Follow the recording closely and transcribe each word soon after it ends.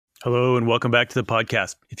Hello, and welcome back to the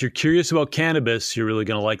podcast. If you're curious about cannabis, you're really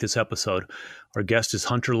going to like this episode. Our guest is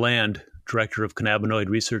Hunter Land, Director of Cannabinoid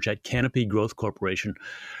Research at Canopy Growth Corporation.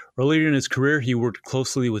 Earlier in his career, he worked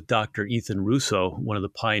closely with Dr. Ethan Russo, one of the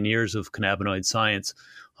pioneers of cannabinoid science.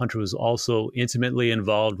 Hunter was also intimately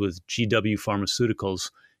involved with GW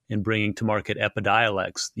Pharmaceuticals in bringing to market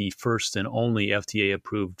Epidiolex, the first and only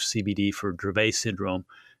FDA-approved CBD for Dravet syndrome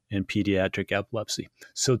and pediatric epilepsy.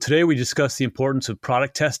 So today we discuss the importance of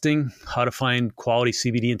product testing, how to find quality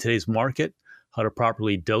CBD in today's market, how to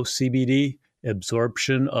properly dose CBD,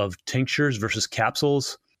 absorption of tinctures versus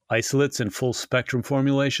capsules, isolates and full spectrum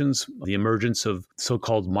formulations, the emergence of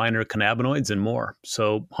so-called minor cannabinoids, and more.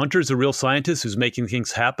 So Hunter's a real scientist who's making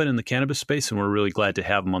things happen in the cannabis space, and we're really glad to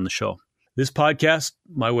have him on the show. This podcast,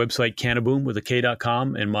 my website, Cannaboom with a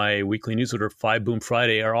K.com, and my weekly newsletter, 5 Boom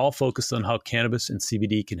Friday, are all focused on how cannabis and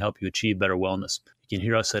CBD can help you achieve better wellness. You can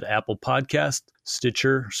hear us at Apple Podcast,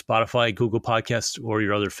 Stitcher, Spotify, Google Podcasts, or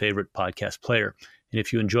your other favorite podcast player. And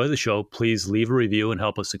if you enjoy the show, please leave a review and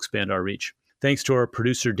help us expand our reach. Thanks to our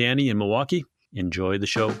producer, Danny, in Milwaukee. Enjoy the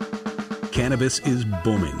show. Cannabis is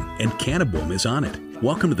booming, and Cannaboom is on it.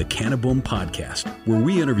 Welcome to the Cannaboom Podcast, where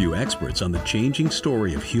we interview experts on the changing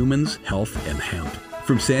story of humans, health, and hemp.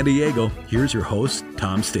 From San Diego, here's your host,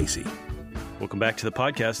 Tom Stacy. Welcome back to the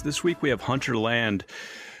podcast. This week we have Hunter Land,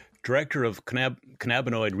 Director of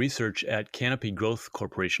Cannabinoid Research at Canopy Growth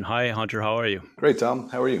Corporation. Hi, Hunter. How are you? Great, Tom.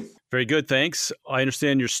 How are you? Very good, thanks. I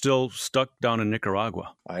understand you're still stuck down in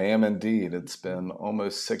Nicaragua. I am indeed. It's been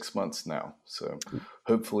almost 6 months now, so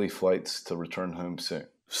hopefully flights to return home soon.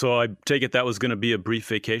 So I take it that was going to be a brief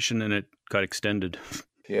vacation and it got extended.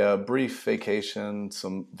 Yeah, a brief vacation,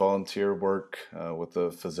 some volunteer work with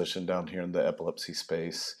a physician down here in the epilepsy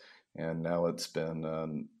space, and now it's been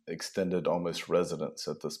an extended almost residence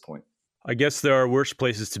at this point. I guess there are worse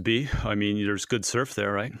places to be. I mean, there's good surf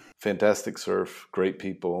there, right? Fantastic surf, great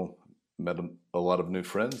people, met a lot of new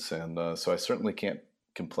friends, and so I certainly can't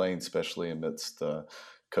complain, especially amidst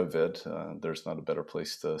COVID. There's not a better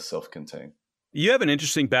place to self-contain. You have an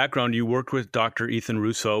interesting background. You worked with Dr. Ethan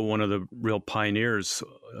Russo, one of the real pioneers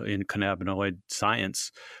in cannabinoid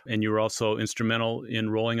science, and you were also instrumental in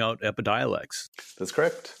rolling out Epidiolex. That's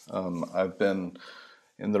correct. I've been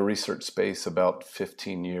in the research space about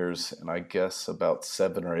 15 years, and I guess about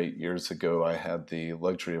 7 or 8 years ago, I had the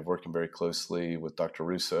luxury of working very closely with Dr.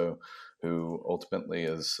 Russo, who ultimately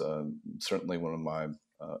is certainly one of my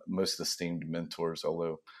most esteemed mentors,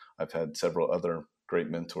 although I've had several other great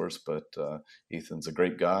mentors, but Ethan's a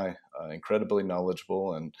great guy, incredibly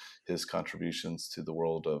knowledgeable, and his contributions to the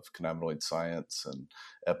world of cannabinoid science and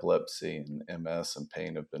epilepsy and MS and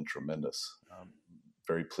pain have been tremendous.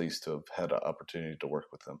 Very pleased to have had an opportunity to work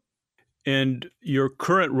with him. And your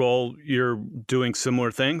current role, you're doing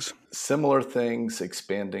similar things? Similar things,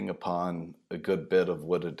 expanding upon a good bit of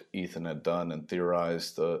what Ethan had done and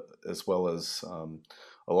theorized, as well as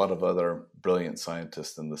a lot of other brilliant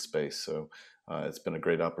scientists in the space. So it's been a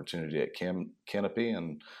great opportunity at Canopy,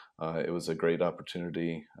 and it was a great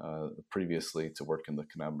opportunity previously to work in the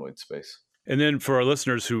cannabinoid space. And then for our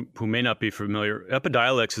listeners who may not be familiar,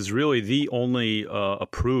 Epidiolex is really the only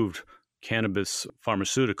approved cannabis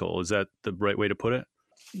pharmaceutical. Is that the right way to put it?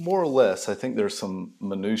 More or less. I think there's some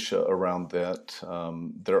minutia around that.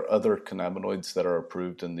 There are other cannabinoids that are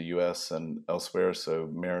approved in the U.S. and elsewhere. So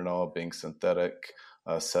Marinol being synthetic,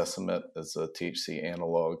 Sesamet is a THC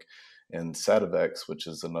analog, and Sativex, which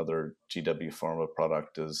is another GW Pharma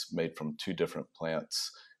product, is made from 2 different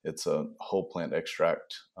plants. It's a whole plant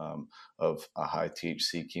extract of a high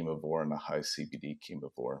THC chemovore and a high CBD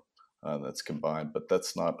chemovore that's combined, but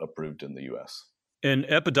that's not approved in the U.S. And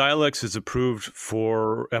Epidiolex is approved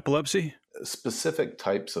for epilepsy? Specific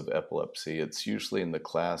types of epilepsy. It's usually in the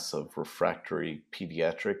class of refractory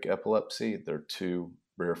pediatric epilepsy. There are 2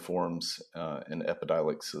 rare forms. In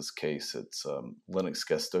Epidiolex's case, it's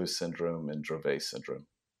Lennox-Gastaut syndrome and Dravet syndrome.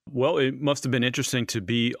 Well, it must have been interesting to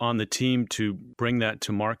be on the team to bring that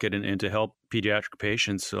to market and to help pediatric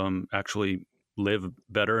patients actually live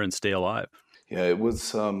better and stay alive. Yeah, it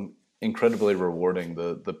was incredibly rewarding.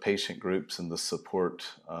 The patient groups and the support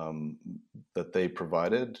that they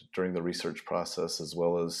provided during the research process, as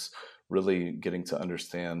well as really getting to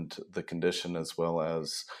understand the condition, as well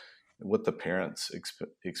as what the parents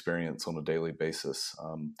experience on a daily basis.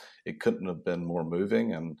 It couldn't have been more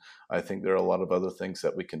moving, and I think there are a lot of other things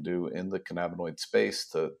that we can do in the cannabinoid space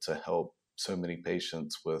to help so many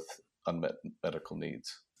patients with unmet medical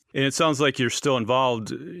needs. And it sounds like you're still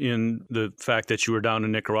involved in the fact that you were down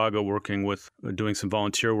in Nicaragua working with, doing some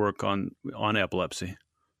volunteer work on epilepsy.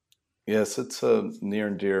 Yes, it's near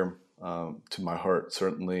and dear to my heart.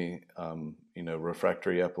 Certainly,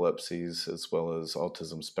 refractory epilepsies, as well as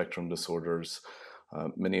autism spectrum disorders,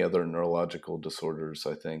 many other neurological disorders.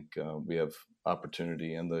 I think we have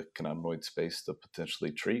opportunity in the cannabinoid space to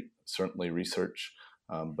potentially treat, certainly research,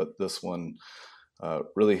 but this one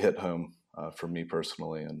really hit home for me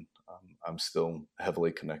personally, and I'm still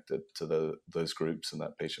heavily connected to those groups and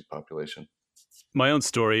that patient population. My own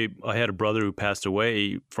story, I had a brother who passed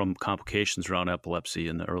away from complications around epilepsy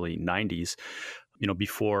in the early 90s,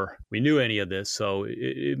 before we knew any of this. So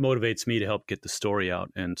it motivates me to help get the story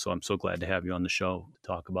out. And so I'm so glad to have you on the show to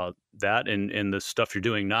talk about that and the stuff you're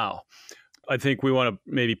doing now. I think we want to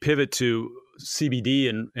maybe pivot to CBD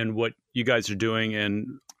and what you guys are doing.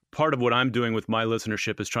 And part of what I'm doing with my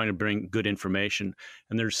listenership is trying to bring good information.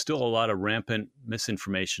 And there's still a lot of rampant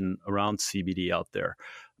misinformation around CBD out there.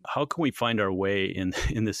 How can we find our way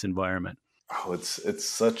in this environment? Oh, it's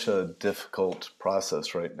such a difficult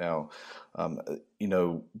process right now.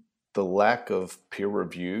 The lack of peer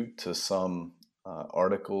review to some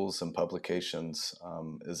articles and publications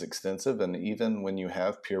is extensive. And even when you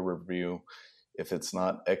have peer review, if it's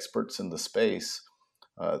not experts in the space,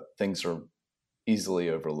 things are easily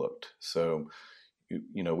overlooked. So,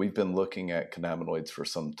 we've been looking at cannabinoids for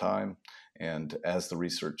some time. And as the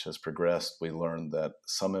research has progressed, we learned that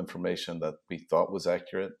some information that we thought was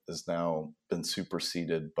accurate has now been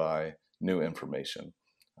superseded by new information.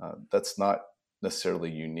 That's not necessarily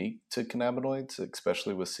unique to cannabinoids,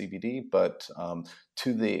 especially with CBD, but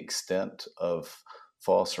to the extent of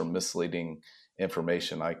false or misleading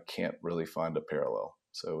information, I can't really find a parallel.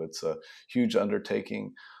 So it's a huge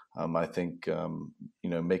undertaking. I think,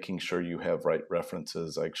 making sure you have right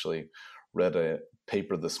references. I actually read a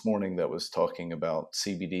paper this morning that was talking about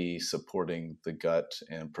CBD supporting the gut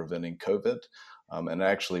and preventing COVID. And it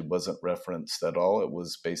actually wasn't referenced at all. It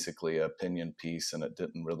was basically an opinion piece, and it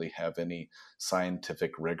didn't really have any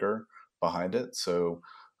scientific rigor behind it. So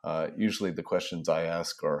usually the questions I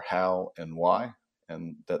ask are how and why.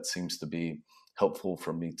 And that seems to be helpful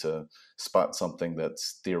for me to spot something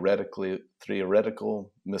that's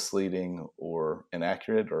theoretical, misleading, or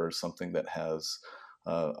inaccurate, or something that has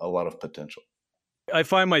a lot of potential. I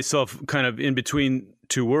find myself kind of in between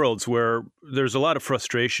two worlds where there's a lot of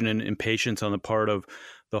frustration and impatience on the part of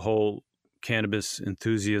the whole cannabis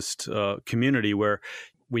enthusiast community, where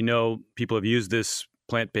we know people have used this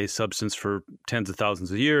plant-based substance for tens of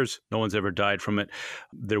thousands of years. No one's ever died from it.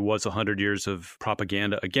 There was 100 years of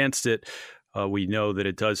propaganda against it. We know that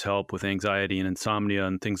it does help with anxiety and insomnia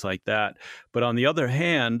and things like that. But on the other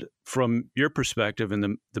hand, from your perspective in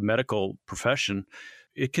the medical profession,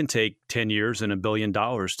 it can take 10 years and $1 billion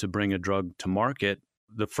to bring a drug to market.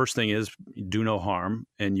 The first thing is do no harm,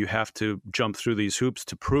 and you have to jump through these hoops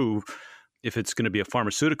to prove if it's going to be a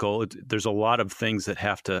pharmaceutical. There's a lot of things that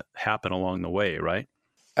have to happen along the way, right?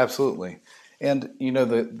 Absolutely. And,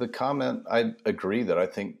 the comment, I agree that I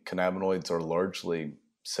think cannabinoids are largely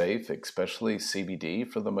safe, especially CBD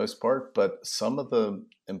for the most part. But some of the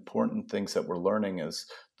important things that we're learning is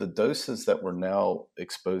the doses that we're now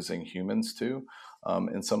exposing humans to,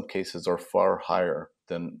 in some cases, are far higher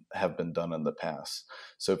than have been done in the past.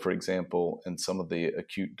 So, for example, in some of the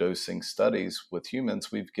acute dosing studies with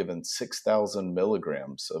humans, we've given 6,000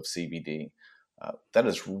 milligrams of CBD. That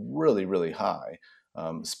is really, really high.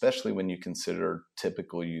 Especially when you consider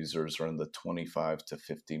typical users are in the 25 to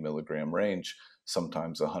 50 milligram range,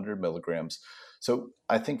 sometimes 100 milligrams. So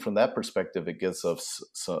I think from that perspective, it gives us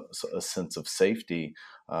a sense of safety,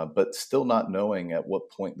 but still not knowing at what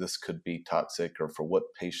point this could be toxic or for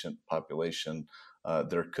what patient population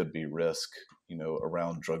there could be risk,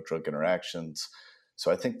 around drug-drug interactions. So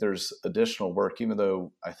I think there's additional work, even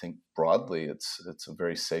though I think broadly it's a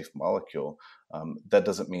very safe molecule. That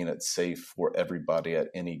doesn't mean it's safe for everybody at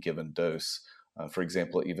any given dose. For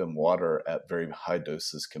example, even water at very high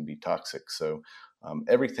doses can be toxic. So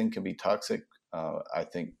everything can be toxic. I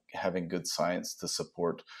think having good science to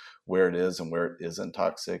support where it is and where it isn't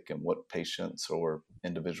toxic and what patients or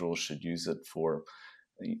individuals should use it for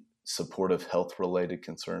supportive health-related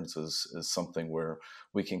concerns is something where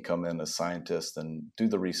we can come in as scientists and do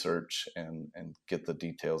the research and get the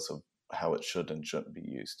details of how it should and shouldn't be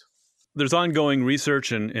used. There's ongoing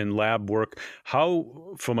research and lab work.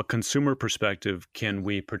 How, from a consumer perspective, can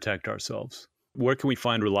we protect ourselves? Where can we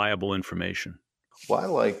find reliable information?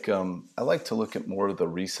 Well, I like to look at more of the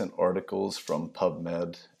recent articles from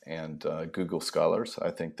PubMed and Google Scholars.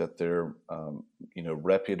 I think that they're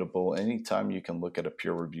reputable. Anytime you can look at a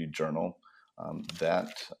peer-reviewed journal,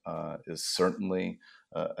 that is certainly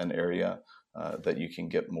an area that you can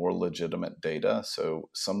get more legitimate data. So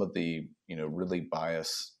some of the really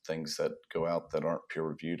biased things that go out that aren't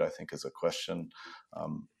peer-reviewed, I think, is a question.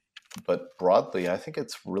 But broadly, I think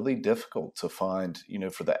it's really difficult to find,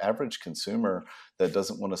 for the average consumer that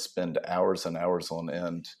doesn't want to spend hours and hours on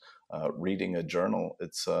end reading a journal.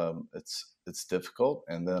 It's difficult.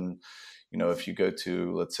 And then, if you go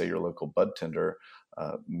to, let's say, your local bud tender,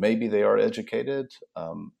 maybe they are educated.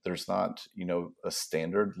 There's not, a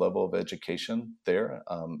standard level of education there.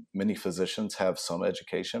 Many physicians have some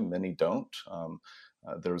education, many don't.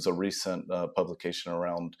 There was a recent publication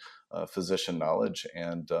around physician knowledge,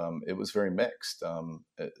 and it was very mixed,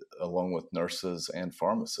 along with nurses and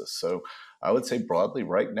pharmacists. So I would say broadly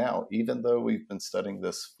right now, even though we've been studying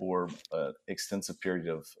this for an extensive period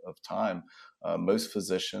of time, most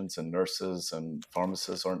physicians and nurses and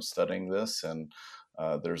pharmacists aren't studying this, and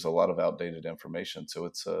there's a lot of outdated information. So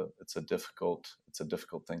it's a difficult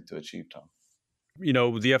thing to achieve, Tom. The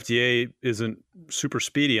FDA isn't super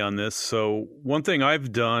speedy on this. So one thing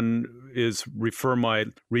I've done is refer my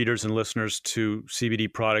readers and listeners to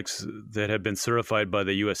CBD products that have been certified by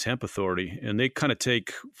the U.S. Hemp Authority. And they kind of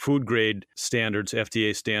take food grade standards,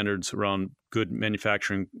 FDA standards around good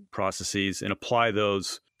manufacturing processes, and apply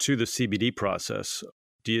those to the CBD process.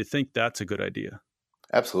 Do you think that's a good idea?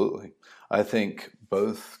 Absolutely. I think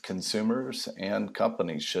both consumers and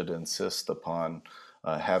companies should insist upon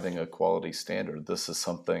having a quality standard. This is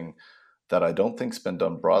something that I don't think's been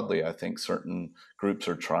done broadly. I think certain groups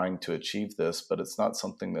are trying to achieve this, but it's not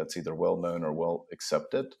something that's either well known or well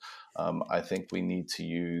accepted. I think we need to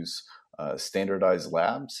use standardized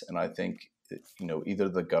labs, and I think either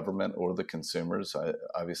the government or the consumers.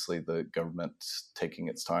 Obviously, the government's taking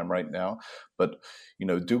its time right now, but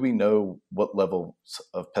do we know what levels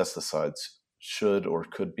of pesticides should or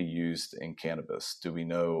could be used in cannabis? Do we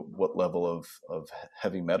know what level of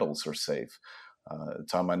heavy metals are safe?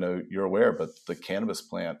 Tom, I know you're aware, but the cannabis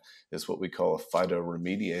plant is what we call a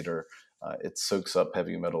phytoremediator. It soaks up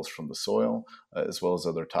heavy metals from the soil as well as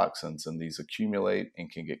other toxins, and these accumulate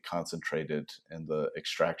and can get concentrated in the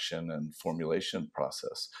extraction and formulation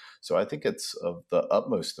process. So I think it's of the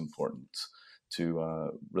utmost importance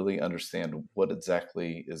to really understand what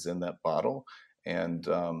exactly is in that bottle. And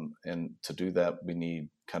to do that, we need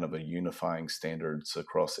kind of a unifying standards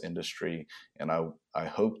across industry. And I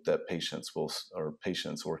hope that patients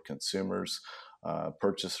or consumers,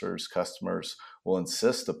 purchasers, customers will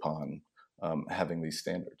insist upon having these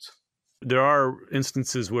standards. There are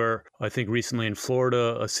instances where I think recently in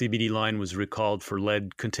Florida, a CBD line was recalled for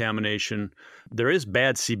lead contamination. There is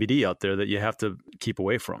bad CBD out there that you have to keep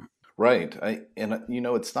away from. Right.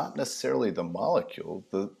 It's not necessarily the molecule.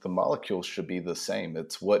 The molecule should be the same.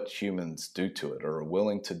 It's what humans do to it or are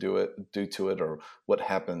willing to do to it, or what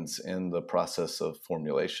happens in the process of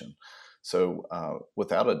formulation. So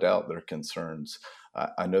without a doubt, there are concerns.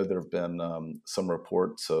 I know there have been some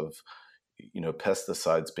reports of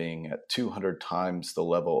pesticides being at 200 times the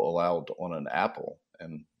level allowed on an apple.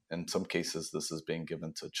 And in some cases, this is being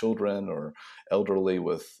given to children or elderly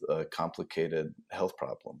with complicated health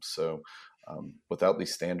problems. So without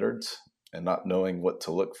these standards and not knowing what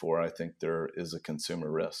to look for, I think there is a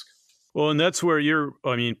consumer risk. Well, and that's where you're,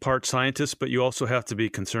 part scientist, but you also have to be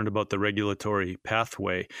concerned about the regulatory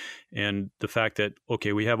pathway and the fact that,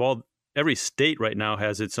 we have every state right now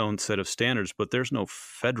has its own set of standards, but there's no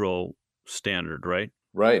federal standard, right?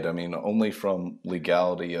 Right. Only from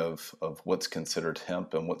legality of what's considered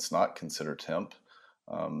hemp and what's not considered hemp.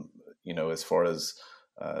 As far as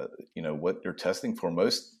what you're testing for,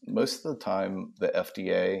 most of the time, the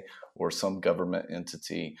FDA or some government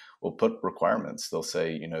entity will put requirements. They'll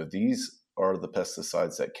say, these are the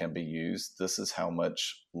pesticides that can be used. This is how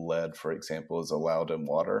much lead, for example, is allowed in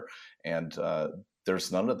water, and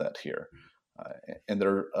there's none of that here. And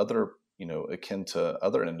there are other, akin to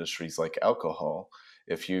other industries like alcohol.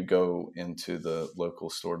 If you go into the local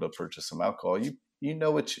store to purchase some alcohol, you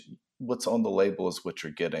know what's on the label is what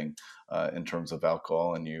you're getting in terms of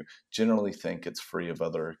alcohol, and you generally think it's free of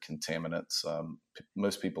other contaminants.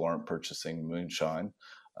 Most people aren't purchasing moonshine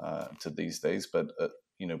to these days, but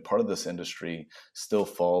part of this industry still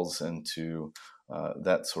falls into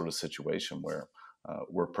that sort of situation where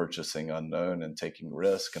we're purchasing unknown and taking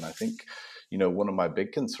risk. And I think one of my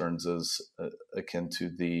big concerns is akin to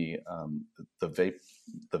the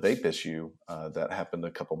vape issue that happened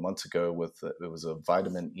a couple months ago. It was a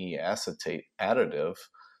vitamin E acetate additive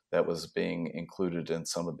that was being included in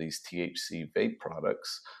some of these THC vape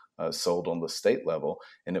products sold on the state level,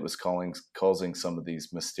 and it was causing some of these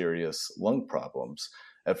mysterious lung problems.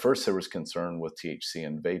 At first, there was concern with THC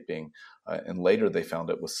and vaping, and later they found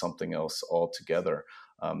it was something else altogether.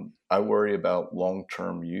 I worry about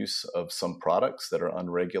long-term use of some products that are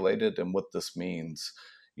unregulated, and what this means,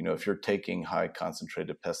 if you're taking high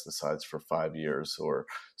concentrated pesticides for 5 years or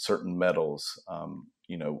certain metals,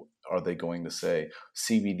 are they going to say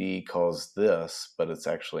CBD caused this, but it's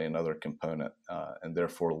actually another component, and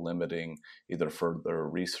therefore limiting either further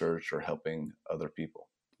research or helping other people?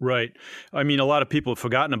 Right. I mean, a lot of people have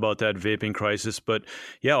forgotten about that vaping crisis, but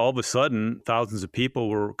yeah, all of a sudden, thousands of people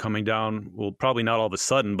were coming down. Well, probably not all of a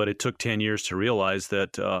sudden, but it took 10 years to realize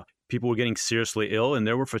that people were getting seriously ill, and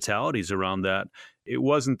there were fatalities around that. It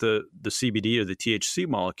wasn't the CBD or the THC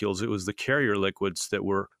molecules. It was the carrier liquids that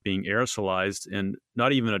were being aerosolized, and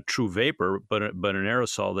not even a true vapor, but an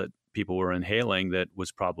aerosol that people were inhaling that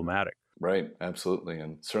was problematic. Right, absolutely,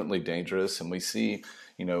 and certainly dangerous. And we see,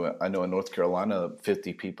 I know in North Carolina,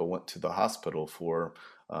 50 people went to the hospital for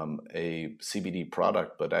a CBD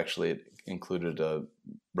product, but actually it included a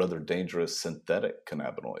rather dangerous synthetic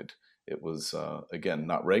cannabinoid. It was, again,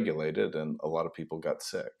 not regulated, and a lot of people got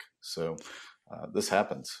sick. So this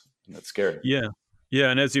happens, and it's scary. Yeah.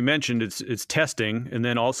 Yeah, and as you mentioned, it's testing and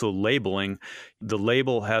then also labeling. The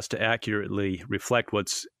label has to accurately reflect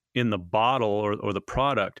what's in the bottle or the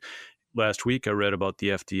product. Last week, I read about the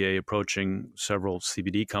FDA approaching several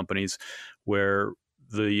CBD companies where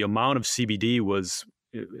the amount of CBD was,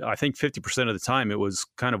 I think 50% of the time, it was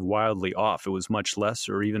kind of wildly off. It was much less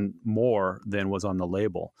or even more than was on the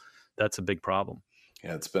label. That's a big problem.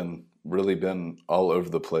 Yeah, it's really been all over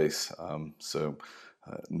the place. So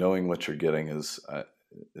knowing what you're getting is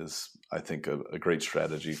I think, a great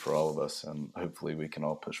strategy for all of us, and hopefully we can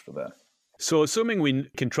all push for that. So assuming we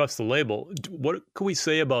can trust the label, what can we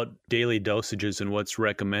say about daily dosages and what's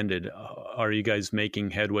recommended? Are you guys making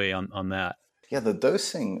headway on that? Yeah, the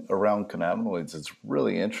dosing around cannabinoids is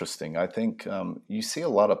really interesting. I think you see a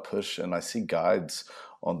lot of push, and I see guides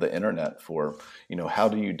on the internet for, how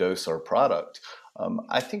do you dose our product?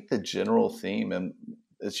 I think the general theme, and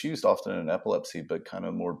it's used often in epilepsy, but kind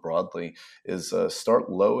of more broadly, is start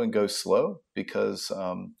low and go slow, because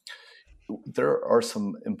there are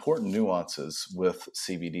some important nuances with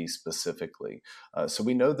CBD specifically. So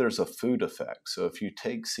we know there's a food effect. So if you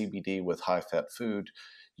take CBD with high-fat food,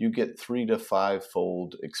 you get 3 to 5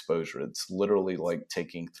 fold exposure. It's literally like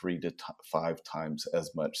taking 3 to 5 times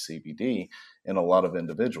as much CBD in a lot of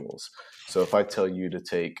individuals. So if I tell you to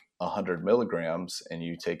take 100 milligrams and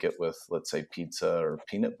you take it with, let's say, pizza or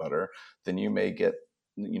peanut butter, then you may get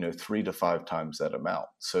 3 to 5 times that amount.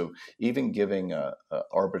 So even giving a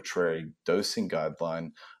arbitrary dosing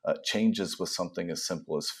guideline changes with something as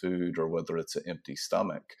simple as food, or whether it's an empty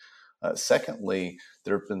stomach. Secondly,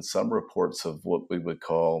 there have been some reports of what we would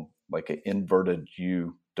call like an inverted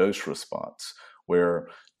U dose response, where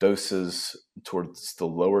doses towards the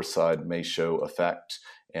lower side may show effect,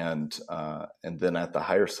 and then at the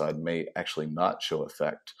higher side may actually not show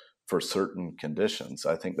effect for certain conditions.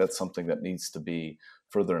 I think that's something that needs to be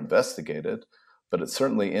further investigated, but it's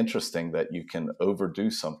certainly interesting that you can overdo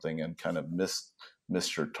something and kind of miss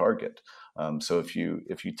your target. So if you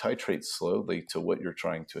titrate slowly to what you're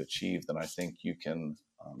trying to achieve, then I think you can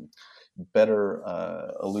better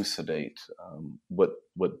elucidate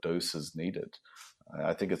what dose is needed.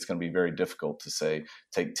 I think it's going to be very difficult to say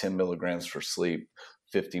take 10 milligrams for sleep,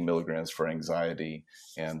 50 milligrams for anxiety,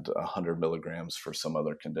 and 100 milligrams for some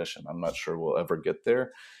other condition. I'm not sure we'll ever get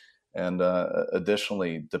there. And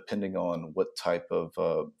additionally, depending on what type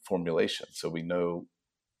of formulation. So we know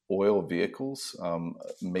oil vehicles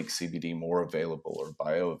make CBD more available or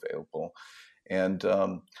bioavailable. And,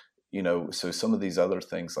 so some of these other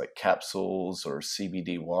things like capsules or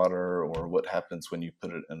CBD water, or what happens when you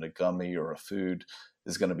put it in a gummy or a food,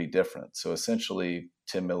 is going to be different. So essentially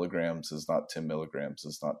 10 milligrams is not 10 milligrams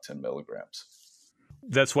is not 10 milligrams.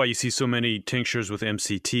 That's why you see so many tinctures with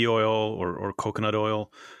MCT oil or coconut oil.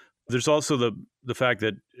 There's also the fact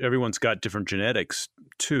that everyone's got different genetics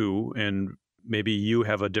too, and maybe you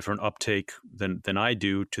have a different uptake than I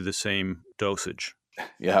do to the same dosage.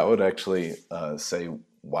 Yeah, I would actually say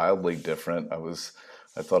wildly different.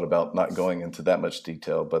 I thought about not going into that much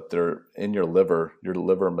detail, but they're in your liver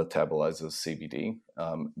metabolizes CBD.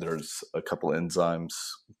 There's a couple enzymes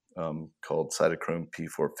called cytochrome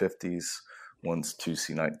P450s. One's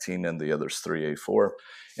 2C19 and the other's 3A4.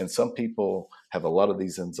 And some people have a lot of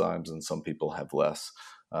these enzymes and some people have less.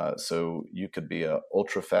 So you could be an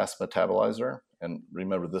ultra fast metabolizer. And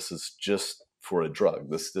remember, this is just for a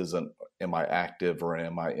drug. This isn't, am I active or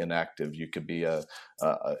am I inactive? You could be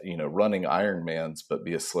running Ironmans, but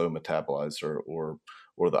be a slow metabolizer, or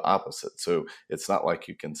the opposite. So it's not like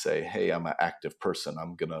you can say, hey, I'm an active person,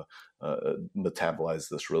 I'm going to metabolize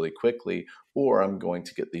this really quickly, or I'm going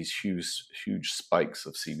to get these huge spikes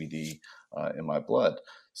of CBD in my blood.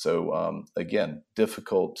 So again,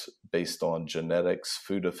 difficult based on genetics,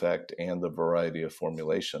 food effect, and the variety of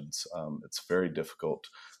formulations. It's very difficult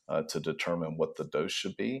to determine what the dose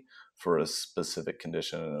should be for a specific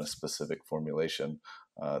condition and a specific formulation.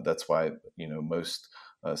 That's why most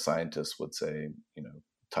scientists would say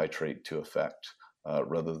titrate to effect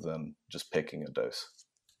rather than just picking a dose.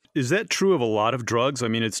 Is that true of a lot of drugs? I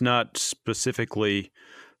mean, it's not specifically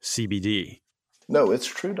CBD. No, it's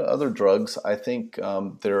true to other drugs. I think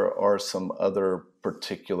there are some other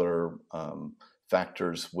particular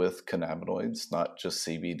factors with cannabinoids, not just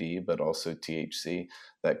CBD, but also THC,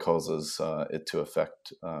 that causes it to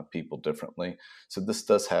affect people differently. So this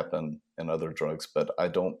does happen in other drugs, but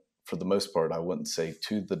for the most part, I wouldn't say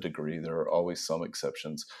to the degree. There are always some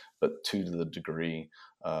exceptions, but to the degree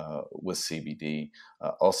with CBD.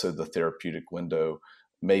 Also, the therapeutic window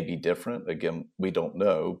may be different. Again, we don't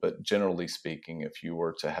know, but generally speaking, if you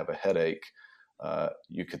were to have a headache,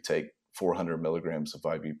 you could take 400 milligrams of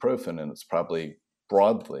ibuprofen, and it's probably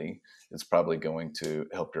going to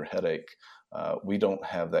help your headache. We don't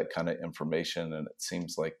have that kind of information, and it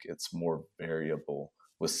seems like it's more variable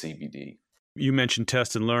with CBD. You mentioned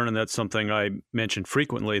test and learn, and that's something I mention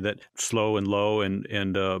frequently, that slow and low and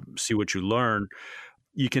see what you learn.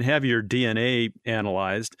 You can have your DNA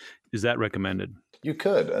analyzed. Is that recommended? You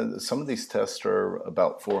could. Some of these tests are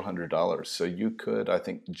about $400. So you could, I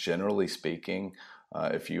think, generally speaking,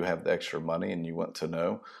 if you have the extra money and you want to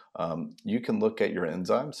know, you can look at your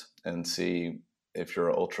enzymes and see if you're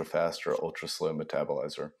an ultra fast or ultra slow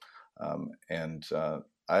metabolizer.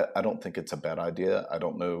 I don't think it's a bad idea. I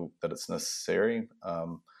don't know that it's necessary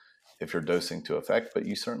if you're dosing to effect, but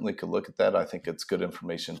you certainly could look at that. I think it's good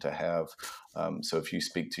information to have. So if you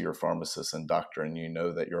speak to your pharmacist and doctor and you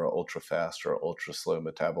know that you're an ultra fast or ultra slow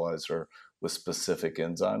metabolizer with specific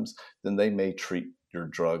enzymes, then they may treat your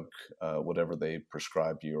drug, whatever they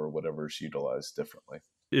prescribe you or whatever is utilized, differently.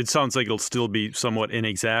 It sounds like it'll still be somewhat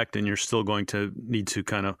inexact, and you're still going to need to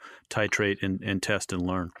kind of titrate and test and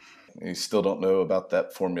learn. You still don't know about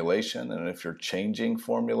that formulation. And if you're changing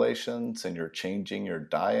formulations and you're changing your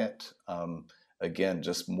diet, again,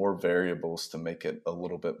 just more variables to make it a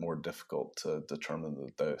little bit more difficult to determine the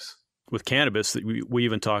dose. With cannabis, we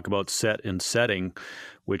even talk about set and setting,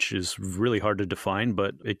 which is really hard to define,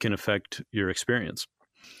 but it can affect your experience.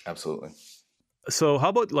 Absolutely. So how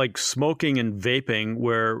about like smoking and vaping,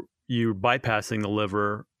 where you're bypassing the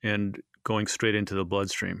liver and going straight into the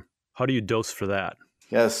bloodstream? How do you dose for that?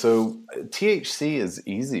 Yeah, so THC is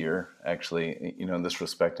easier, actually, in this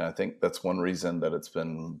respect. And I think that's one reason that it's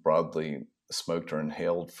been broadly smoked or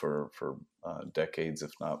inhaled for decades,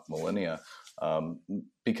 if not millennia,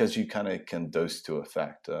 because you kind of can dose to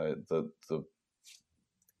effect. The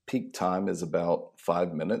peak time is about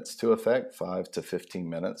 5 minutes to effect, 5 to 15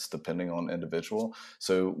 minutes, depending on individual.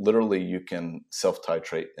 So literally you can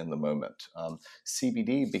self-titrate in the moment.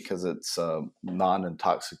 CBD, because it's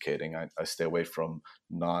non-intoxicating, I stay away from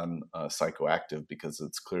non-psychoactive because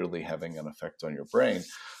it's clearly having an effect on your brain,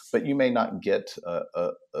 but you may not get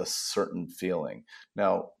a certain feeling.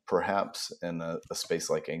 Now, perhaps in a space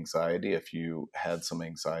like anxiety, if you had some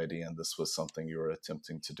anxiety and this was something you were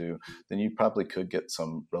attempting to do, then you probably could get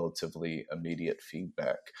some relatively immediate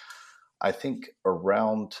feedback. I think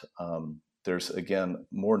around, there's, again,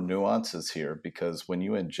 more nuances here, because when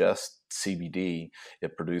you ingest CBD,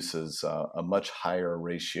 it produces a much higher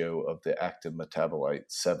ratio of the active metabolite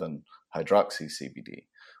 7-hydroxy-CBD,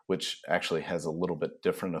 which actually has a little bit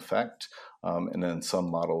different effect. And then some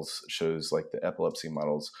models shows, like the epilepsy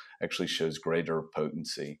models, actually shows greater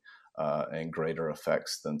potency and greater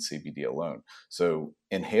effects than CBD alone. So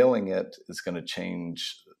inhaling it is going to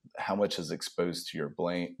change how much is exposed to your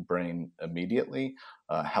brain immediately,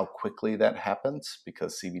 how quickly that happens,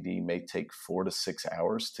 because CBD may take 4 to 6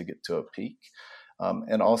 hours to get to a peak.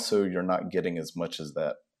 And also you're not getting as much as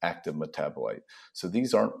that active metabolite. So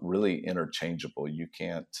these aren't really interchangeable. You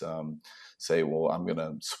can't say, well, I'm going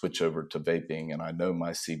to switch over to vaping and I know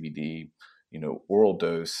my CBD, oral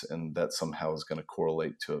dose, and that somehow is going to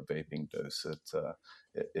correlate to a vaping dose.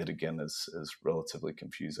 It again is relatively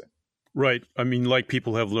confusing. Right. I mean, like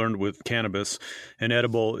people have learned with cannabis, an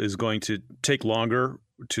edible is going to take longer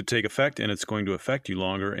to take effect, and it's going to affect you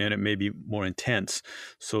longer, and it may be more intense.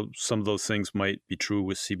 So some of those things might be true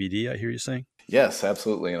with CBD, I hear you saying? Yes,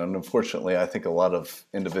 absolutely. And unfortunately, I think a lot of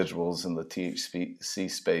individuals in the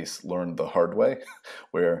THC space learned the hard way,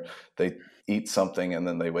 where they eat something and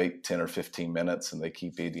then they wait 10 or 15 minutes and they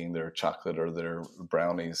keep eating their chocolate or their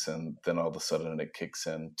brownies. And then all of a sudden it kicks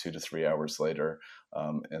in 2 to 3 hours later.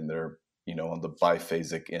 And they're, on the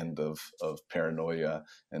biphasic end of paranoia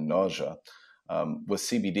and nausea. With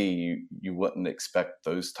CBD, you wouldn't expect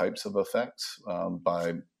those types of effects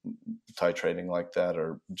by titrating like that,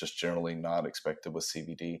 or just generally not expected with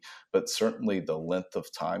CBD. But certainly the length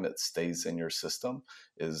of time it stays in your system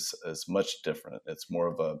is much different. It's more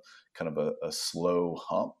of a kind of a slow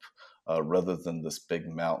hump rather than this big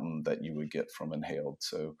mountain that you would get from inhaled.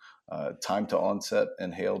 So time to onset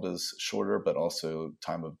inhaled is shorter, but also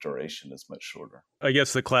time of duration is much shorter. I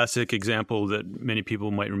guess the classic example that many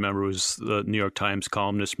people might remember was the New York Times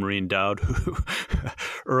columnist Maureen Dowd, who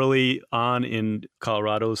early on in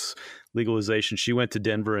Colorado's legalization, she went to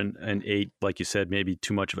Denver and ate, like you said, maybe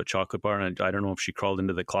too much of a chocolate bar. And I don't know if she crawled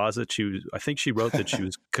into the closet. I think she wrote that she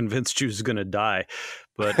was convinced she was going to die.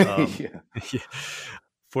 But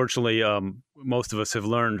fortunately, most of us have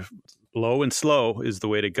learned low and slow is the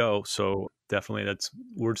way to go. So definitely that's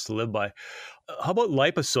words to live by. How about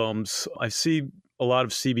liposomes? I see a lot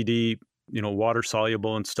of CBD, water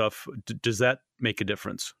soluble and stuff. Does that make a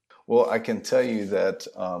difference? Well, I can tell you that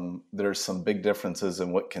there's some big differences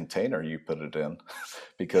in what container you put it in,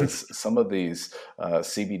 because some of these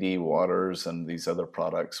CBD waters and these other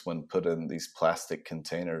products, when put in these plastic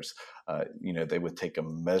containers, they would take a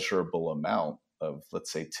measurable amount of,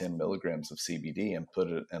 let's say, 10 milligrams of CBD and put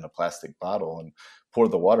it in a plastic bottle and pour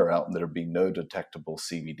the water out, and there'd be no detectable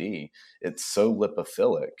CBD. It's so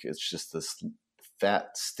lipophilic. It's just this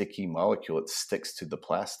fat, sticky molecule. It sticks to the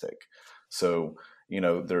plastic. So,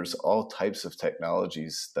 there's all types of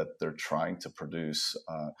technologies that they're trying to produce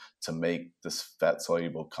to make this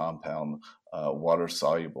fat-soluble compound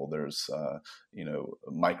water-soluble. There's,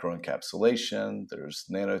 microencapsulation, there's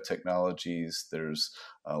nanotechnologies, there's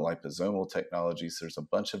liposomal technologies. There's a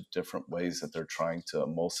bunch of different ways that they're trying to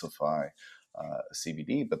emulsify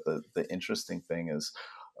CBD. But the interesting thing is,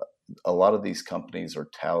 a lot of these companies are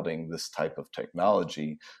touting this type of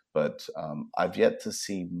technology, but I've yet to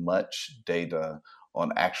see much data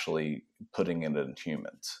on actually putting it in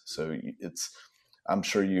humans. So I'm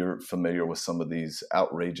sure you're familiar with some of these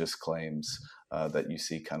outrageous claims that you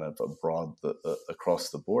see kind of across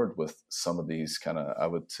the board with some of these kind of, I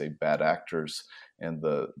would say, bad actors in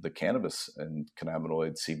the cannabis and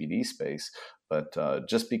cannabinoid CBD space. But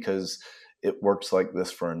just because it works like this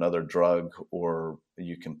for another drug, or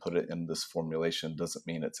you can put it in this formulation, doesn't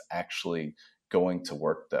mean it's actually going to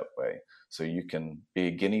work that way. So you can be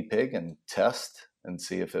a guinea pig and test and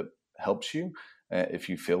see if it helps you, if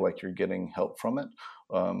you feel like you're getting help from it,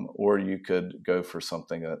 or you could go for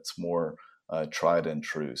something that's more tried and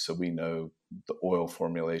true. So we know the oil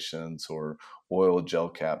formulations or oil gel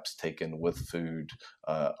caps taken with food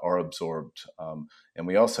are absorbed. And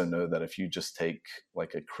we also know that if you just take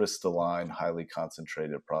like a crystalline, highly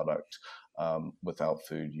concentrated product without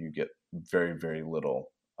food, you get very, very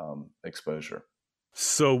little exposure.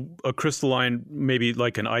 So a crystalline, maybe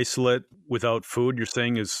like an isolate without food, you're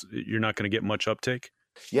saying you're not going to get much uptake?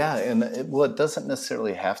 Yeah, and it doesn't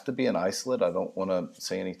necessarily have to be an isolate. I don't want to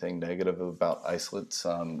say anything negative about isolates,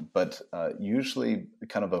 but usually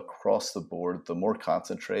kind of across the board, the more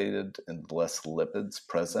concentrated and less lipids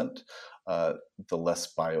present, the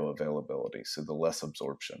less bioavailability, so the less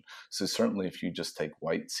absorption. So certainly if you just take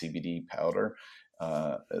white CBD powder,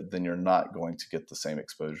 then you're not going to get the same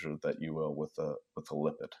exposure that you will with a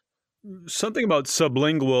lipid. Something about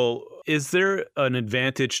sublingual, is there an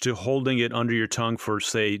advantage to holding it under your tongue for,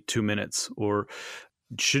 say, 2 minutes? Or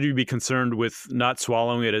should you be concerned with not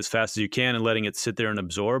swallowing it as fast as you can and letting it sit there and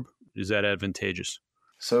absorb? Is that advantageous?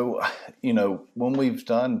 So, when we've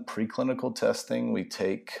done preclinical testing, we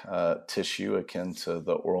take tissue akin to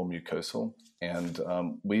the oral mucosal, and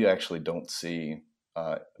we actually don't see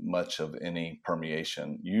much of any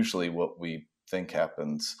permeation. Usually what we think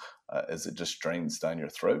happens is it just drains down your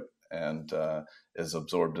throat and is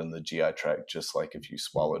absorbed in the GI tract, just like if you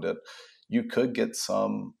swallowed it. You could get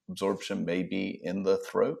some absorption maybe in the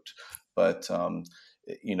throat, but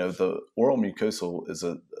the oral mucosal is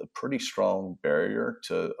a pretty strong barrier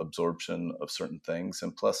to absorption of certain things.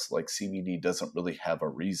 And plus, like, CBD doesn't really have a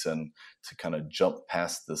reason to kind of jump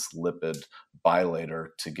past this lipid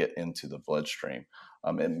bilayer to get into the bloodstream.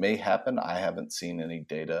 It may happen. I haven't seen any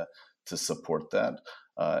data to support that.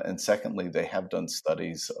 And secondly, they have done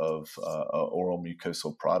studies of a oral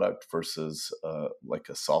mucosal product versus like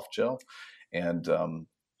a soft gel. And,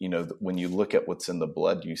 when you look at what's in the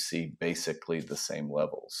blood, you see basically the same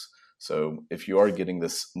levels. So if you are getting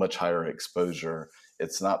this much higher exposure,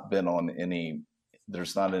 it's not been on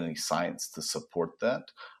there's not any science to support that.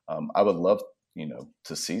 I would love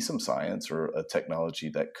to see some science or a technology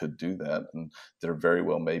that could do that. And there very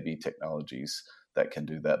well may be technologies that can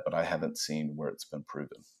do that, but I haven't seen where it's been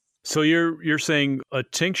proven. So you're saying a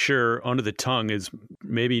tincture under the tongue is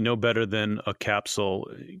maybe no better than a capsule,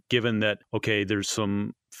 given that, okay, there's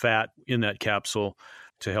some fat in that capsule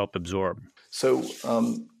to help absorb? So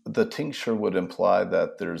the tincture would imply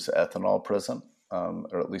that there's ethanol present,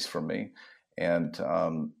 or at least for me. And,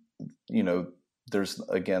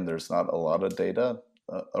 there's not a lot of data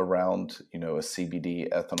around, a CBD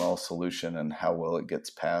ethanol solution and how well it gets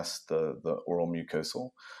past the oral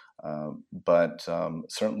mucosal. But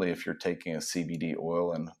certainly if you're taking a CBD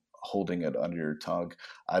oil and holding it under your tongue,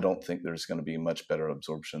 I don't think there's going to be much better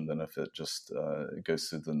absorption than if it just goes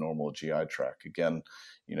through the normal GI tract. Again,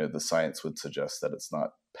 the science would suggest that it's not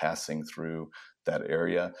passing through that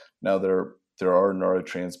area. Now, there are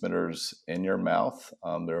neurotransmitters in your mouth.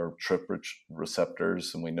 There are TRP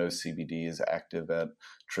receptors, and we know CBD is active at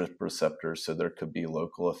TRP receptors, so there could be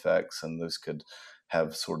local effects, and those could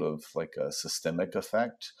have sort of like a systemic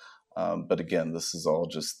effect. But again, this is all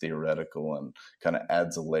just theoretical and kind of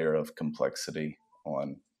adds a layer of complexity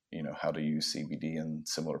on, how to use CBD in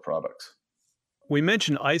similar products. We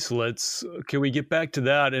mentioned isolates. Can we get back to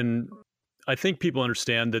that? And I think people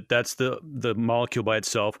understand that that's the molecule by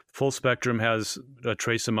itself. Full spectrum has a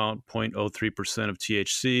trace amount, 0.03% of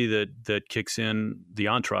THC that kicks in the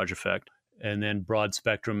entourage effect. And then broad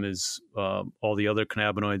spectrum is all the other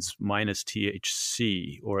cannabinoids minus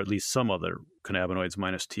THC, or at least some other cannabinoids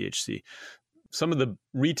minus THC. Some of the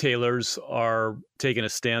retailers are taking a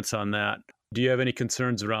stance on that. Do you have any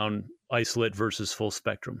concerns around isolate versus full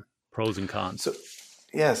spectrum, pros and cons?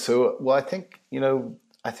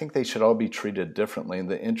 I think they should all be treated differently. And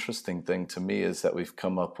the interesting thing to me is that we've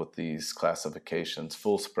come up with these classifications: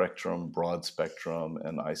 full spectrum, broad spectrum,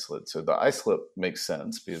 and isolate. So the isolate makes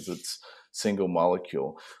sense because it's single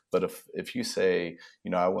molecule. But if you say,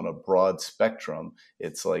 I want a broad spectrum,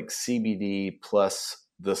 it's like CBD plus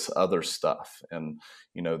this other stuff. And,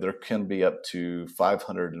 there can be up to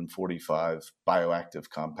 545 bioactive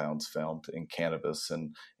compounds found in cannabis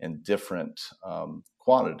and in different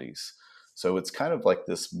quantities. So it's kind of like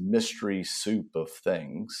this mystery soup of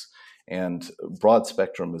things. And broad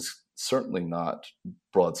spectrum is certainly not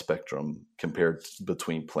broad spectrum compared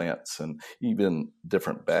between plants and even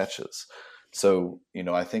different batches. So,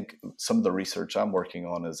 I think some of the research I'm working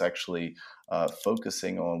on is actually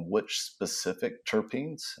focusing on which specific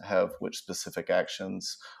terpenes have which specific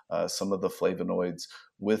actions, some of the flavonoids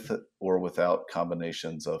with or without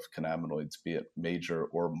combinations of cannabinoids, be it major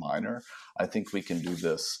or minor. I think we can do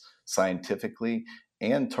this scientifically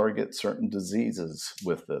and target certain diseases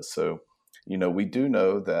with this. So, we do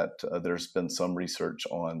know that there's been some research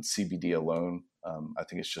on CBD alone. I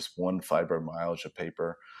think it's just one fibromyalgia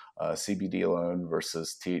paper, CBD alone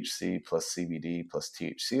versus THC plus CBD plus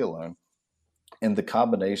THC alone. And the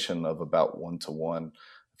combination of about 1-to-1,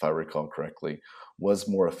 if I recall correctly, was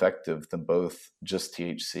more effective than both just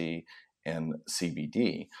THC and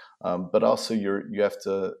CBD. But also you have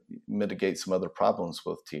to mitigate some other problems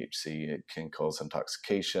with THC. It can cause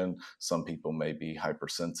intoxication. Some people may be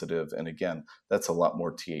hypersensitive. And again, that's a lot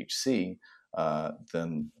more THC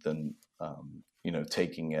than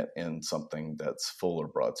taking it in something that's full or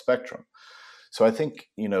broad spectrum. So I think,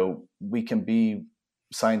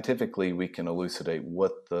 scientifically, we can elucidate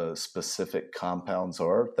what the specific compounds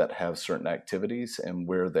are that have certain activities and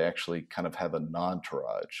where they actually kind of have a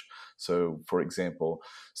non-entourage. So, for example,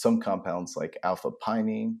 some compounds like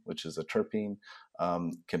alpha-pinene, which is a terpene,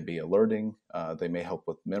 can be alerting. They may help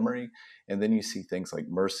with memory. And then you see things like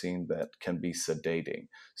myrcene that can be sedating.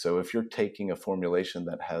 So if you're taking a formulation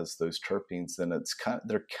that has those terpenes, then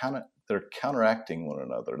they're counteracting one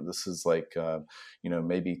another. This is like,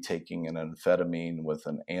 maybe taking an amphetamine with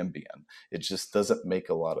an Ambien. It just doesn't make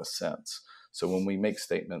a lot of sense. So when we make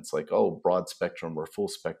statements like, broad spectrum or full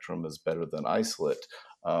spectrum is better than isolate,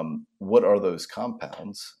 what are those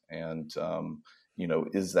compounds? And,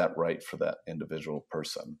 is that right for that individual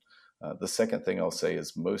person? The second thing I'll say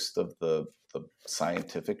is most of the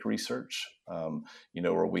scientific research,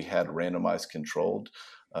 where we had randomized controlled,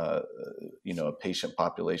 a patient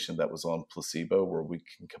population that was on placebo where we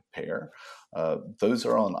can compare, those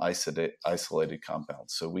are on isolated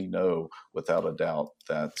compounds. So we know without a doubt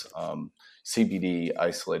that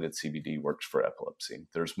isolated CBD works for epilepsy.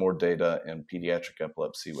 There's more data in pediatric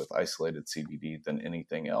epilepsy with isolated CBD than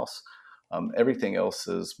anything else. Everything else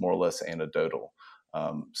is more or less anecdotal.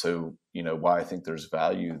 So, why I think there's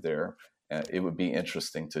value there, it would be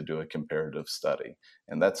interesting to do a comparative study.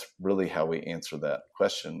 And that's really how we answer that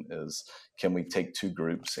question is, can we take two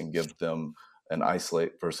groups and give them an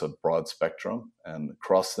isolate versus a broad spectrum and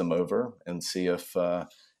cross them over and see if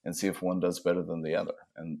one does better than the other?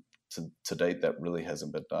 And to date, that really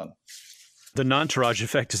hasn't been done. The non-entourage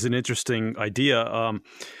effect is an interesting idea.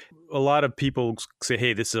 A lot of people say,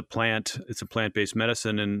 "Hey, this is a plant. It's a plant-based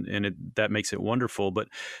medicine, and that makes it wonderful." But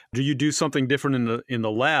do you do something different in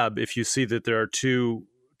the lab if you see that there are two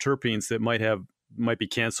terpenes that might be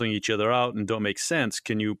canceling each other out and don't make sense?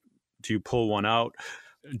 Do you pull one out?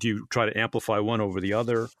 Do you try to amplify one over the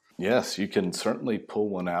other? Yes, you can certainly pull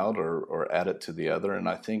one out or add it to the other. And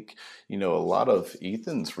I think, a lot of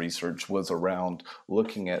Ethan's research was around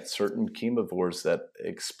looking at certain chemovores that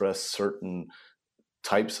express certain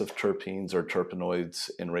types of terpenes or terpenoids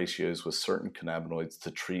in ratios with certain cannabinoids to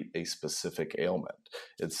treat a specific ailment.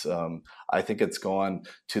 I think it's gone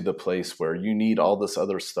to the place where you need all this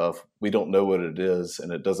other stuff. We don't know what it is,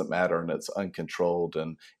 and it doesn't matter, and it's uncontrolled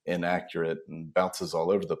and inaccurate and bounces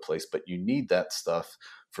all over the place, but you need that stuff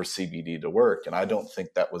for CBD to work. And I don't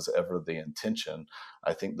think that was ever the intention.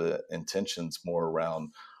 I think the intention's more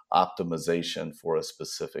around optimization for a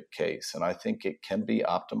specific case. And I think it can be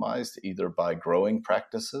optimized either by growing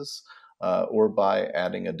practices or by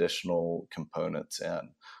adding additional components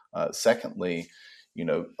in. Secondly,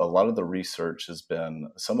 a lot of the research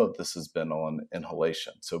some of this has been on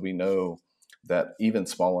inhalation. So we know that even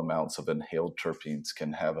small amounts of inhaled terpenes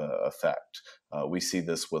can have an effect. We see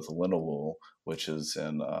this with linalool, which is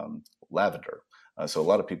in lavender. So a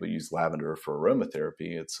lot of people use lavender for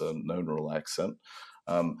aromatherapy. It's a known relaxant.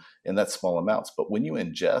 And that's small amounts. But when you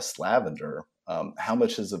ingest lavender, how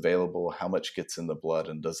much is available, how much gets in the blood,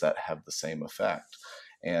 and does that have the same effect?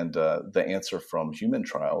 And the answer from human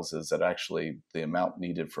trials is that actually the amount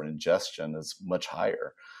needed for ingestion is much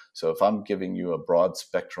higher. So if I'm giving you a broad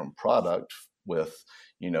spectrum product with,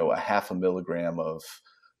 a half a milligram of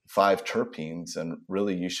 5 terpenes, and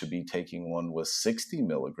really you should be taking one with 60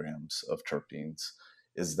 milligrams of terpenes,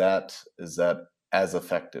 is that as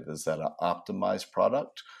effective? Is that an optimized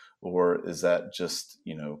product, or is that just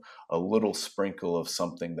a little sprinkle of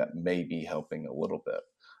something that may be helping a little bit?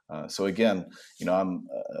 So again, I'm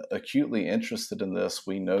acutely interested in this.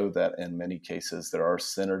 We know that in many cases there are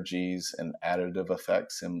synergies and additive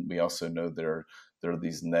effects, and we also know there are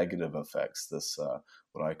these negative effects. This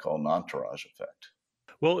what I call non-entourage effect.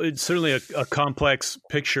 Well, it's certainly a complex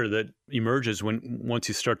picture that emerges once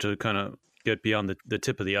you start to kind of get beyond the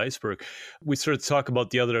tip of the iceberg. We started to talk about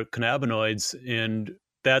the other cannabinoids, and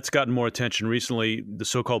that's gotten more attention recently, the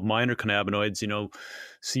so-called minor cannabinoids,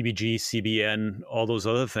 CBG, CBN, all those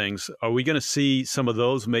other things. Are we going to see some of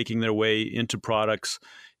those making their way into products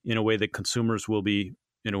in a way that consumers will be,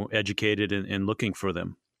 educated and looking for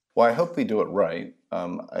them? Well, I hope we do it right.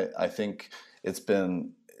 I think it's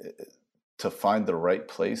been to find the right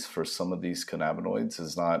place for some of these cannabinoids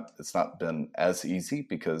it's not been as easy,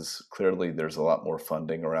 because clearly there's a lot more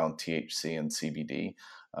funding around THC and CBD.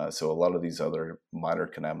 So a lot of these other minor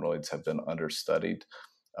cannabinoids have been understudied.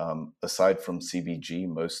 Aside from CBG,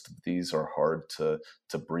 most of these are hard to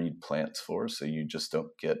breed plants for, so you just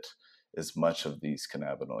don't get as much of these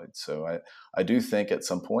cannabinoids. So I do think at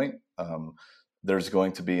some point there's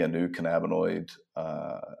going to be a new cannabinoid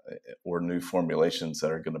or new formulations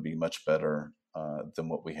that are going to be much better than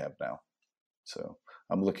what we have now. So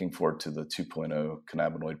I'm looking forward to the 2.0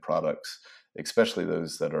 cannabinoid products, especially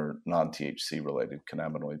those that are non-THC related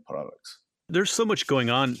cannabinoid products. There's so much going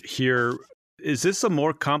on here. Is this a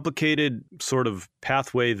more complicated sort of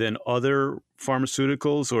pathway than other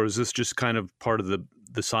pharmaceuticals, or is this just kind of part of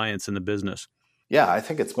the science and the business? Yeah, I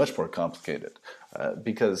think it's much more complicated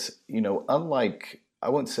because, unlike,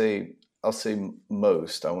 I'll say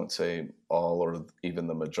most, I won't say all or even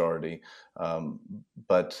the majority,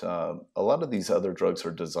 but a lot of these other drugs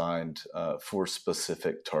are designed for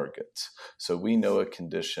specific targets. So we know a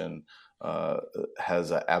condition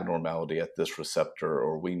has an abnormality at this receptor,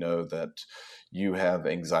 or we know that you have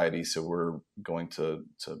anxiety, so we're going to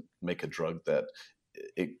make a drug that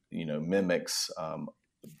mimics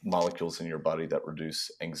molecules in your body that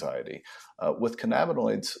reduce anxiety. With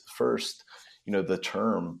cannabinoids, first, the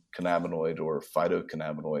term cannabinoid or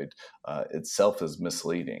phytocannabinoid itself is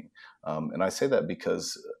misleading. And I say that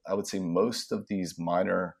because I would say most of these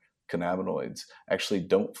minor cannabinoids actually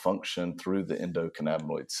don't function through the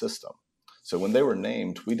endocannabinoid system. So when they were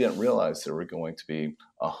named, we didn't realize there were going to be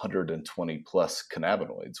 120 plus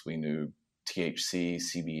cannabinoids. We knew THC,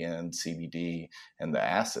 CBN, CBD, and the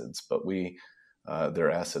acids, but their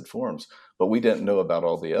acid forms, but we didn't know about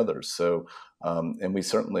all the others. So, and we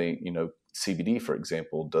certainly, CBD, for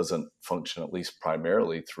example, doesn't function at least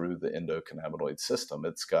primarily through the endocannabinoid system.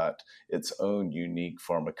 It's got its own unique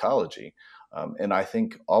pharmacology. And I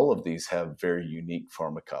think all of these have very unique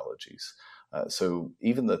pharmacologies. So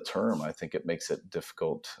even the term, I think it makes it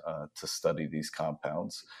difficult to study these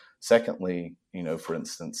compounds. Secondly, for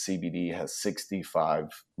instance, CBD has 65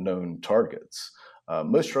 known targets.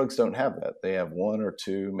 Most drugs don't have that. They have one or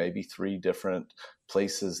two, maybe three different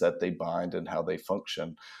places that they bind and how they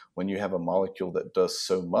function. When you have a molecule that does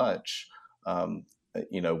so much,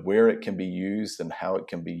 where it can be used and how it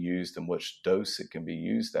can be used and which dose it can be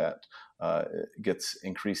used at, it gets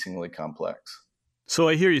increasingly complex. So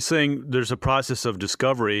I hear you saying there's a process of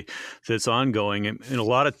discovery that's ongoing, and a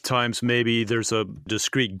lot of times maybe there's a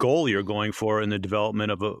discrete goal you're going for in the development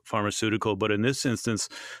of a pharmaceutical, but in this instance,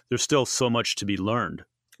 there's still so much to be learned.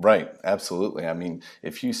 Right, absolutely. I mean,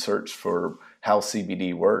 if you search for how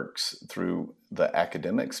CBD works through the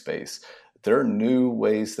academic space, there are new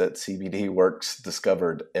ways that CBD works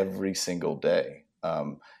discovered every single day.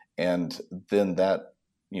 And then that,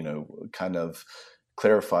 kind of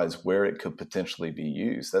clarifies where it could potentially be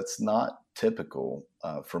used. That's not typical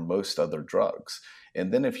for most other drugs.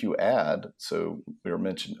 And then if you add, so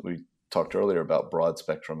we talked earlier about broad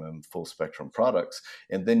spectrum and full spectrum products,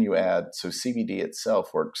 and then you add, so CBD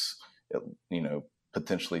itself works,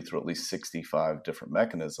 potentially through at least 65 different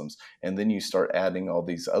mechanisms. And then you start adding all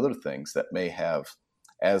these other things that may have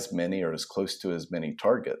as many or as close to as many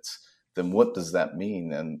targets. Then what does that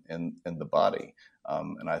mean in the body?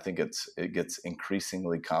 And I think it gets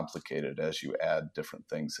increasingly complicated as you add different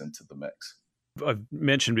things into the mix. I've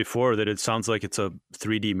mentioned before that it sounds like it's a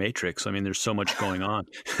 3D matrix. I mean, there's so much going on.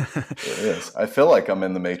 It is. I feel like I'm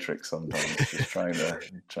in the matrix sometimes, just trying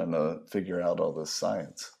to figure out all this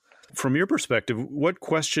science. From your perspective, what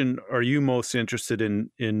question are you most interested in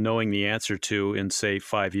knowing the answer to in, say,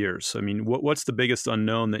 5 years? I mean, what's the biggest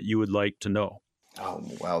unknown that you would like to know? Oh,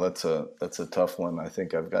 wow, that's a tough one. I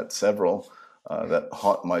think I've got several that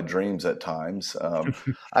haunt my dreams at times.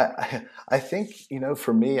 I think,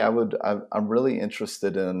 for me, I'm really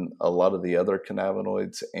interested in a lot of the other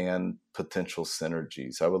cannabinoids and potential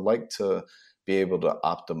synergies. I would like to be able to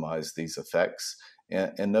optimize these effects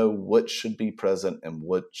and know what should be present and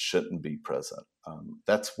what shouldn't be present.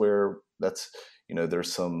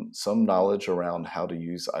 There's some knowledge around how to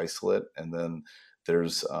use isolate, and then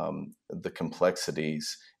there's the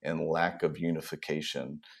complexities and lack of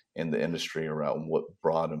unification in the industry around what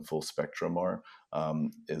broad and full spectrum are,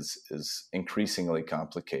 is increasingly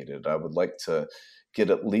complicated. I would like to get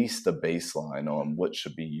at least a baseline on what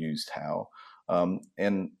should be used how.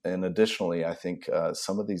 And additionally, I think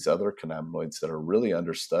some of these other cannabinoids that are really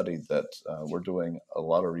understudied that we're doing a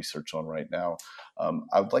lot of research on right now,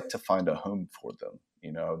 I would like to find a home for them.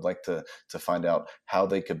 I would like to find out how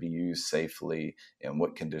they could be used safely, and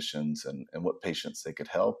what conditions, and what patients they could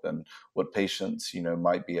help, and what patients,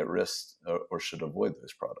 might be at risk or should avoid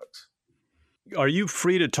those products. Are you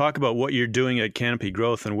free to talk about what you're doing at Canopy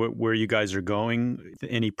Growth and where you guys are going?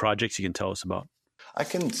 Any projects you can tell us about? I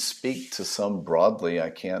can speak to some broadly.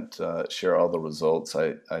 I can't share all the results.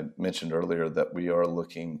 I mentioned earlier that we are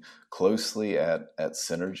looking closely at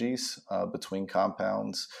synergies between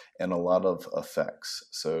compounds and a lot of effects.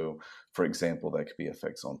 So, for example, that could be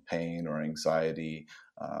effects on pain or anxiety.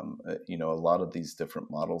 A lot of these different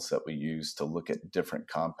models that we use to look at different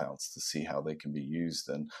compounds to see how they can be used.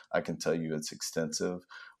 And I can tell you it's extensive.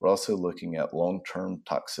 We're also looking at long-term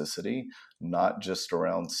toxicity, not just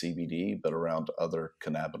around CBD, but around other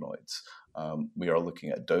cannabinoids. We are looking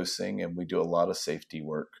at dosing, and we do a lot of safety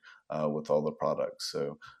work with all the products.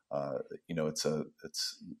 So,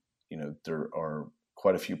 there are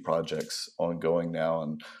quite a few projects ongoing now,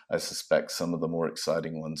 and I suspect some of the more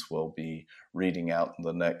exciting ones will be reading out in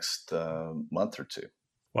the next month or two.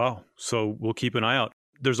 Wow. So we'll keep an eye out.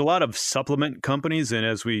 There's a lot of supplement companies, and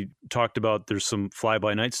as we talked about, there's some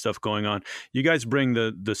fly-by-night stuff going on. You guys bring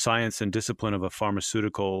the science and discipline of a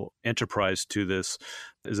pharmaceutical enterprise to this.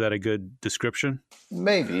 Is that a good description?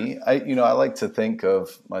 Maybe. I like to think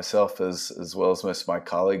of myself as well as most of my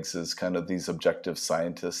colleagues as kind of these objective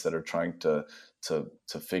scientists that are trying to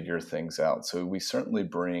figure things out. So we certainly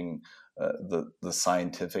bring the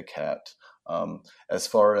scientific hat. As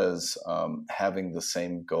far as having the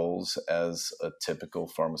same goals as a typical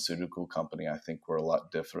pharmaceutical company, I think we're a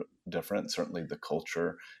lot different. Certainly the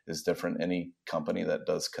culture is different. Any company that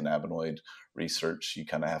does cannabinoid research, you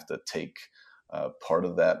kind of have to take part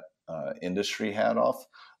of that industry hat off,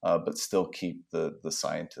 but still keep the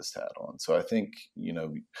scientist hat on. So I think,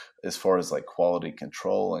 as far as like quality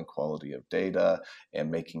control and quality of data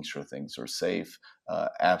and making sure things are safe,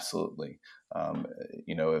 absolutely.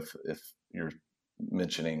 If you're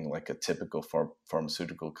mentioning like a typical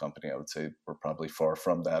pharmaceutical company, I would say we're probably far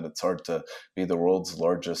from that. It's hard to be the world's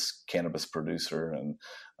largest cannabis producer and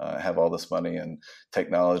have all this money and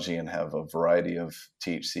technology and have a variety of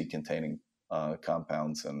THC containing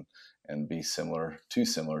compounds and be too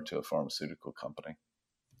similar to a pharmaceutical company.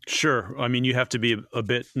 Sure. I mean, you have to be a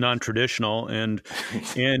bit non-traditional, and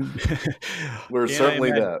we're and certainly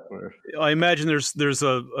that. I imagine there's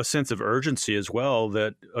a sense of urgency as well.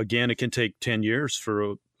 That again, it can take 10 years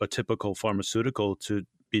for a typical pharmaceutical to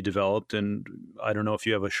be developed, and I don't know if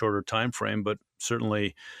you have a shorter time frame, but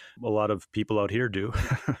certainly a lot of people out here do.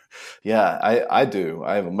 Yeah, I do.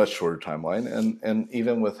 I have a much shorter timeline, and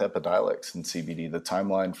even with Epidiolex and CBD, the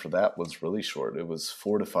timeline for that was really short. It was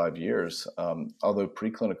 4 to 5 years. Although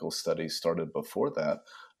preclinical studies started before that.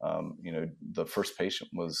 The first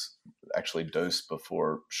patient was actually dosed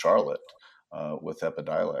before Charlotte with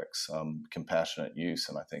Epidiolex, compassionate use,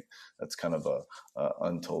 and I think that's kind of a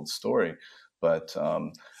untold story. But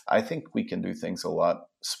I think we can do things a lot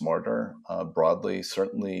smarter broadly.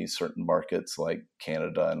 Certainly, certain markets like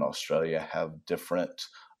Canada and Australia have different,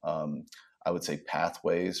 I would say,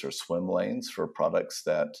 pathways or swim lanes for products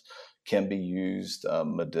that can be used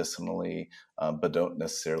medicinally, but don't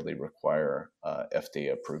necessarily require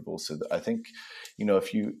FDA approval. So I think,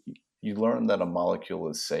 if you learn that a molecule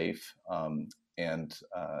is safe and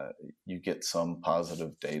you get some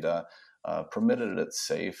positive data, permitted it's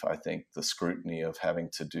safe, I think the scrutiny of having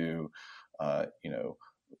to do,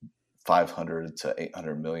 $500 to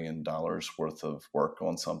 $800 million worth of work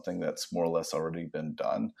on something that's more or less already been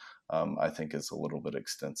done, I think is a little bit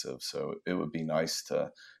extensive. So it would be nice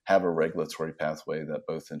to have a regulatory pathway that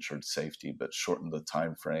both ensured safety but shortened the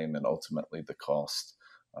time frame and ultimately the cost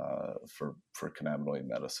for cannabinoid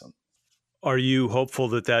medicine. Are you hopeful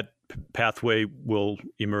that pathway will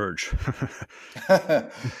emerge?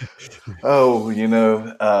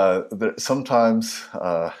 Sometimes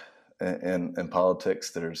in politics,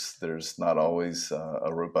 there's not always a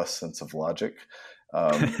robust sense of logic.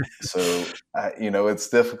 So it's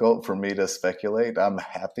difficult for me to speculate. I'm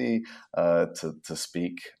happy to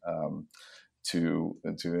speak to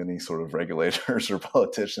any sort of regulators or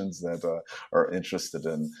politicians that are interested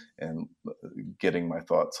in getting my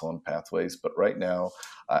thoughts on pathways. But right now,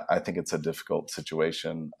 I think it's a difficult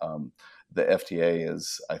situation. The FDA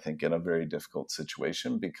is, I think, in a very difficult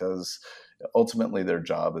situation because ultimately their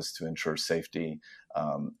job is to ensure safety,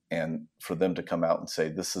 and for them to come out and say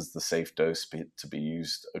this is the safe dose to be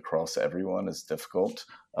used across everyone is difficult,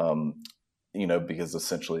 because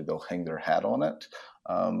essentially they'll hang their hat on it.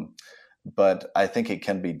 But I think it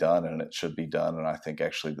can be done and it should be done. And I think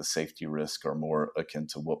actually the safety risks are more akin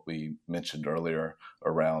to what we mentioned earlier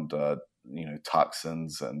around,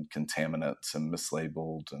 toxins and contaminants and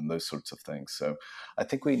mislabeled and those sorts of things. So I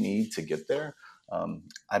think we need to get there.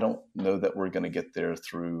 I don't know that we're going to get there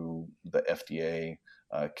through the FDA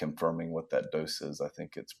confirming what that dose is. I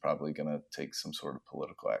think it's probably going to take some sort of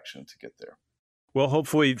political action to get there. Well,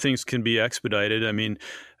 hopefully things can be expedited. I mean,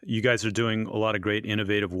 you guys are doing a lot of great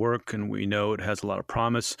innovative work, and we know it has a lot of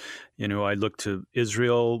promise. I look to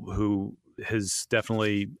Israel, who has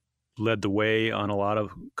definitely led the way on a lot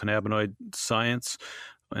of cannabinoid science,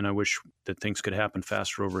 and I wish that things could happen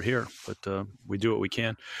faster over here, but we do what we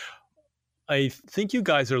can. I think you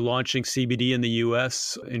guys are launching CBD in the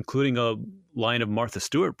U.S., including a line of Martha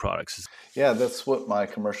Stewart products. Yeah, that's what my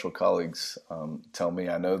commercial colleagues tell me.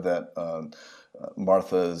 I know that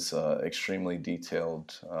Martha is an extremely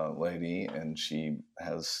detailed lady, and she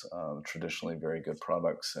has traditionally very good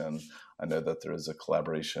products. And I know that there is a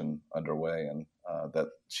collaboration underway, and that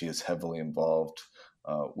she is heavily involved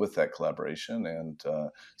with that collaboration, and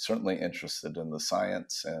certainly interested in the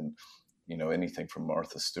science and anything from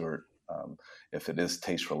Martha Stewart. If it is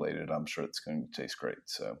taste related, I'm sure it's going to taste great.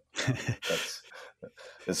 So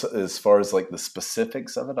that's as far as like the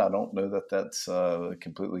specifics of it. I don't know that that's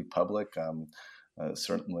completely public.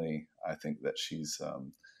 Certainly, I think that she's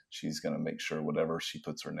going to make sure whatever she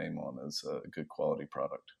puts her name on is a good quality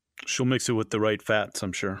product. She'll mix it with the right fats,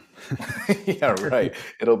 I'm sure. Yeah, right.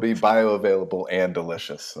 It'll be bioavailable and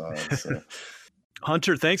delicious. So.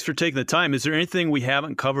 Hunter, thanks for taking the time. Is there anything we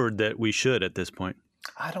haven't covered that we should at this point?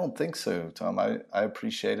 I don't think so, Tom. I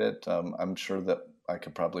appreciate it. I'm sure that I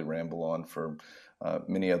could probably ramble on for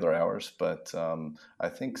many other hours, but I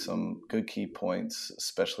think some good key points,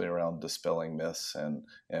 especially around dispelling myths and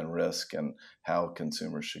risk and how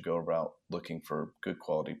consumers should go about looking for good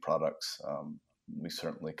quality products. We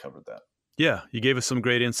certainly covered that. Yeah, you gave us some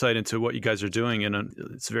great insight into what you guys are doing, and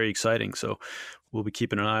it's very exciting. So we'll be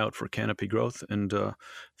keeping an eye out for Canopy Growth. And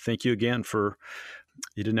thank you again for...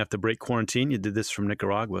 You didn't have to break quarantine. You did this from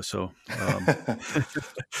Nicaragua. So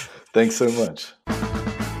thanks so much.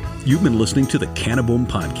 You've been listening to the Cannaboom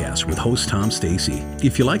Podcast with host Tom Stacy.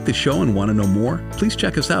 If you like the show and want to know more, please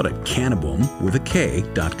check us out at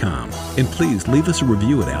cannaboom.com. And please leave us a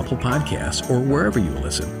review at Apple Podcasts or wherever you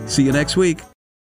listen. See you next week.